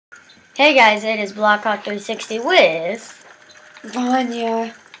Hey guys, it is Blockhawk360 with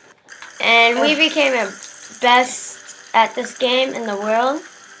Vanya. and we became a best at this game in the world.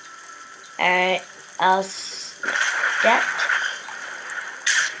 Alright, I'll get.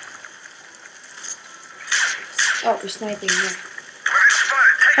 Oh, we're sniping here.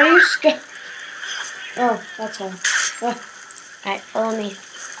 How do you Oh, that's all. Alright, follow me.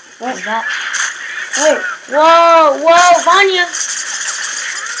 What? Like that. Wait. Whoa, Vanya!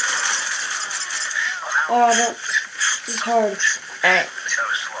 Oh, this is hard. Alright.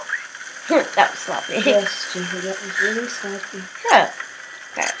 That was sloppy. Yes, Ginger, that was really sloppy. Shut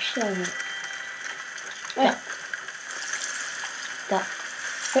up. Shut up. Duck.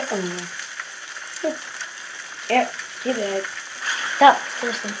 Oh. Yep, get it. Duck,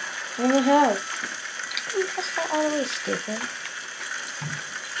 seriously. I don't know how. Press that all the way, stupid.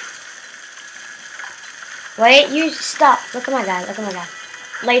 Wait, you stop. Look at my guy. Look at my guy.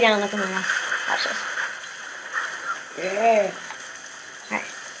 Lay down. Look at my guy. Watch this. Yeah. Alright.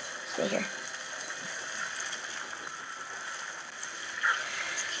 Stay here.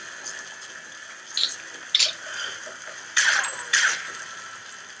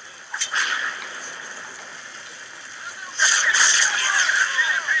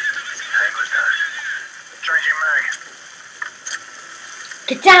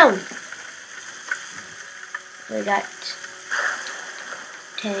 Get down! We got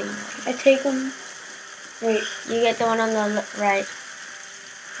 10. I take them. Wait. You get the one on the right.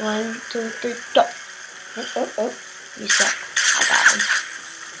 1, 2, 3, go! Oh. You suck. I got him.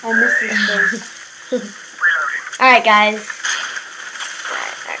 I missed his face. Alright, guys.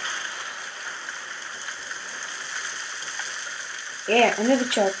 Yeah, another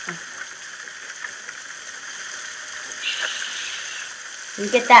truck. You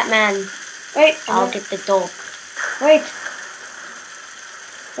get that man. Wait. I'll get the dog. Wait,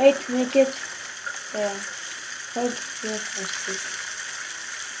 make it. Yeah. Hold your horses.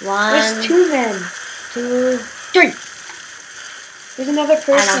 1, There's 2 men. 2, 3. There's another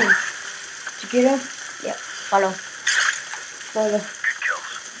person. Did you get him? Yep. Follow.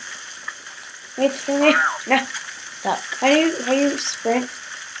 Wait for me. No. Duck. How do you sprint?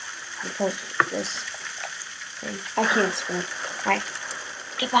 You pull this thing. I can't sprint. Alright.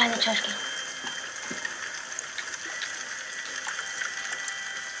 Get behind the trash can.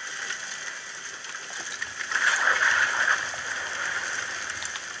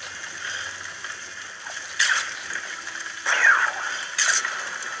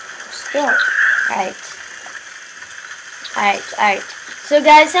 Stop. Alright. So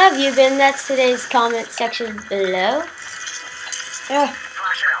guys, how have you been? That's today's comment section below. Yeah.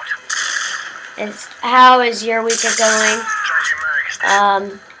 How is your week going?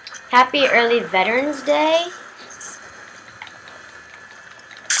 Happy early Veterans Day.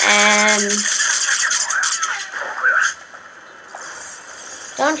 And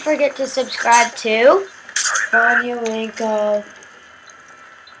don't forget to subscribe to Vanya Linko.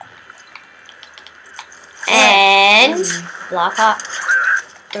 and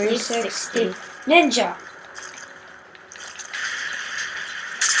Blockhawk360 Ninja.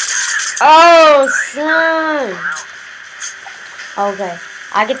 Oh, son. Okay.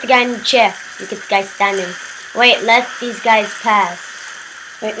 I'll get the guy in the chair. You get the guy standing. Wait, let these guys pass.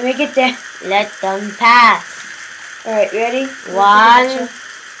 Wait, let me get there. Let them pass. Alright, ready? 1,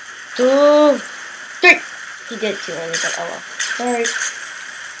 2, 3. He did it too early, but oh well. Sorry.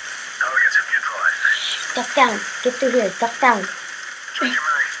 Duck down. Get through here. Duck down.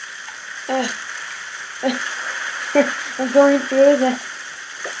 I'm going through the...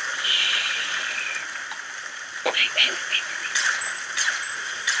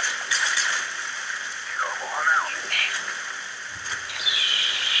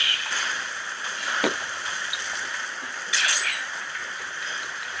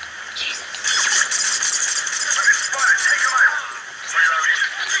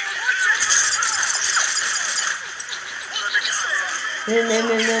 No.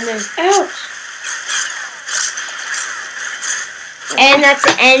 Ouch! And that's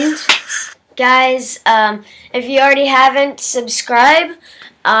the end, guys. If you already haven't, subscribe.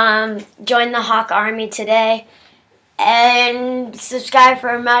 Join the Hawk Army today. And subscribe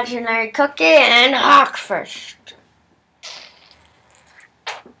for Imaginary Cookie and Hawk first.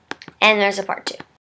 And there's a part 2.